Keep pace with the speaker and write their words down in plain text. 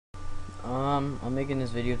I'm making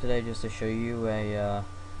this video today just to show you a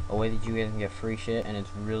way that you guys can get free shit, and it's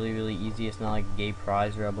really easy. It's not like Gay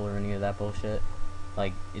Prize Rebel or any of that bullshit.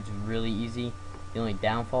 Like, it's really easy. The only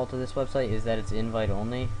downfall to this website is that it's invite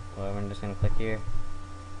only. So I'm just gonna click here,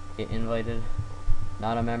 get invited.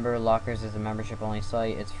 Not a member. Lockerz is a membership only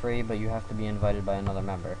site. It's free, but you have to be invited by another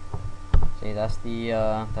member. See, that's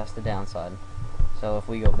the downside. So if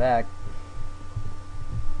we go back,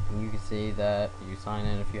 you can see that you sign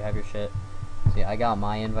in if you have your shit. See, I got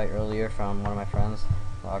my invite earlier from one of my friends.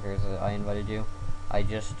 Lockerz, I invited you. I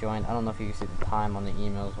just joined. I don't know if you can see the time on the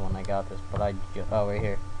emails when I got this, but oh, right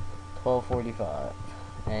here, 12:45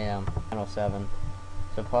 a.m. 9:07.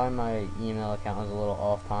 So probably my email account was a little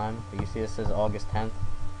off time, but you see this says August 10th,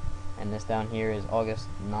 and this down here is August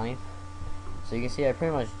 9th. So you can see I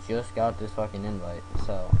pretty much just got this fucking invite.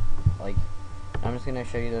 So, like, I'm just gonna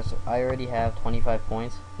show you this. I already have 25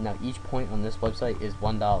 points. Now each point on this website is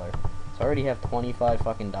 $1. So I already have 25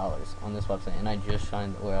 fucking dollars on this website, and I just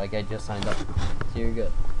signed up. So you're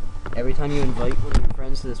good. Every time you invite one of your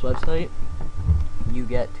friends to this website, you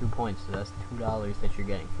get 2 points. So that's $2 that you're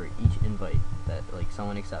getting for each invite that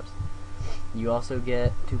someone accepts. You also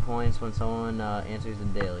get 2 points when someone answers the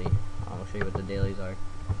daily. I'll show you what the dailies are.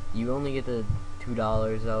 You only get the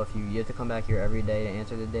 $2 though if you have to come back here every day to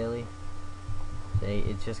answer the daily. Say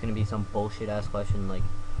it's just gonna be some bullshit ass question like,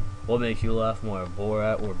 what makes you laugh more,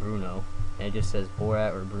 Borat or Bruno? And it just says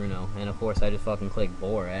Borat or Bruno, and of course I just fucking click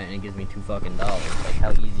Borat and it gives me $2 fucking. Like,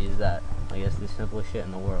 how easy is that? Like, it's the simplest shit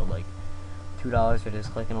in the world. Like, $2 for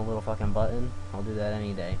just clicking a little fucking button. I'll do that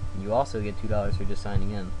any day. You also get $2 for just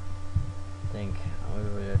signing in. I think, where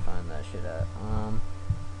did I find that shit at?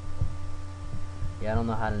 Yeah, I don't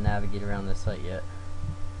know how to navigate around this site yet,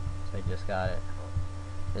 so I just got it.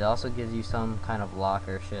 It also gives you some kind of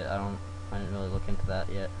locker shit. I didn't really look into that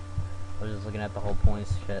yet. I was just looking at the whole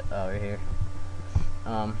points shit over here.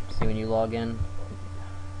 See, when you log in,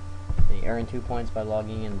 you earn 2 points by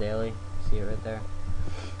logging in daily. See it right there.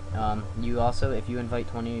 You also, if you invite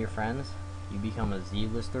 20 of your friends, you become a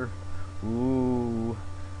Z-lister. Ooh.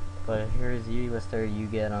 But if you're a Z-lister, you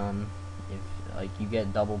get you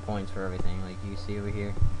get double points for everything. Like you see over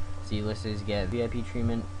here, Z-listers get VIP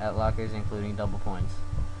treatment at Lockerz, including double points.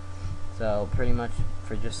 So pretty much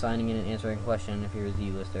for just signing in and answering a question, if you're a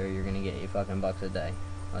Z-lister, you're gonna get $8 a day.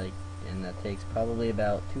 Like, and that takes probably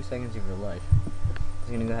about 2 seconds of your life. I'm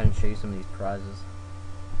just gonna go ahead and show you some of these prizes.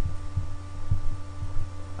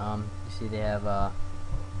 You see they have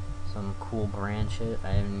some cool brand shit. I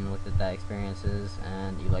haven't even looked at that. Experiences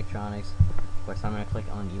and electronics. Of course, I'm gonna click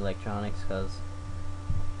on electronics because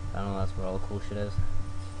I don't know, that's where all the cool shit is.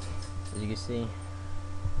 As you can see,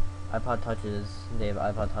 iPod Touches, they have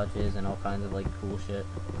iPod Touches and all kinds of cool shit.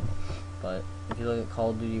 But if you look at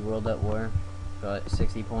Call of Duty World at War, got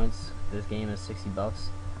 60 points. This game is $60,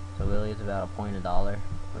 so really it's about a point $1,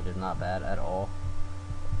 which is not bad at all.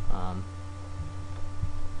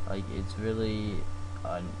 It's really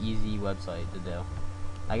an easy website to do.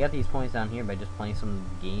 I got these points down here by just playing some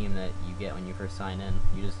game that you get when you first sign in.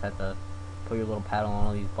 You just have to put your little paddle on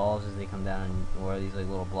all these balls as they come down, or these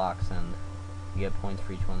little blocks, and you get points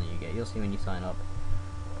for each one that you get. You'll see when you sign up.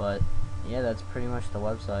 But yeah, that's pretty much the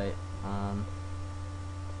website.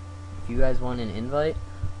 If you guys want an invite,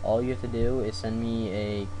 all you have to do is send me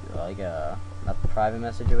a private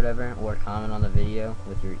message or whatever, or comment on the video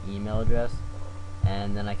with your email address,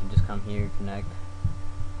 and then I can just come here, connect,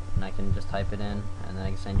 and I can just type it in, and then I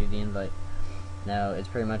can send you the invite. Now, it's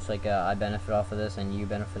pretty much like I benefit off of this and you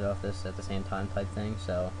benefit off this at the same time type thing.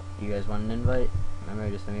 So if you guys want an invite, remember,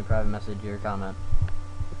 just send me a private message or comment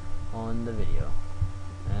on the video.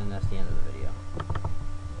 And that's the end of the video.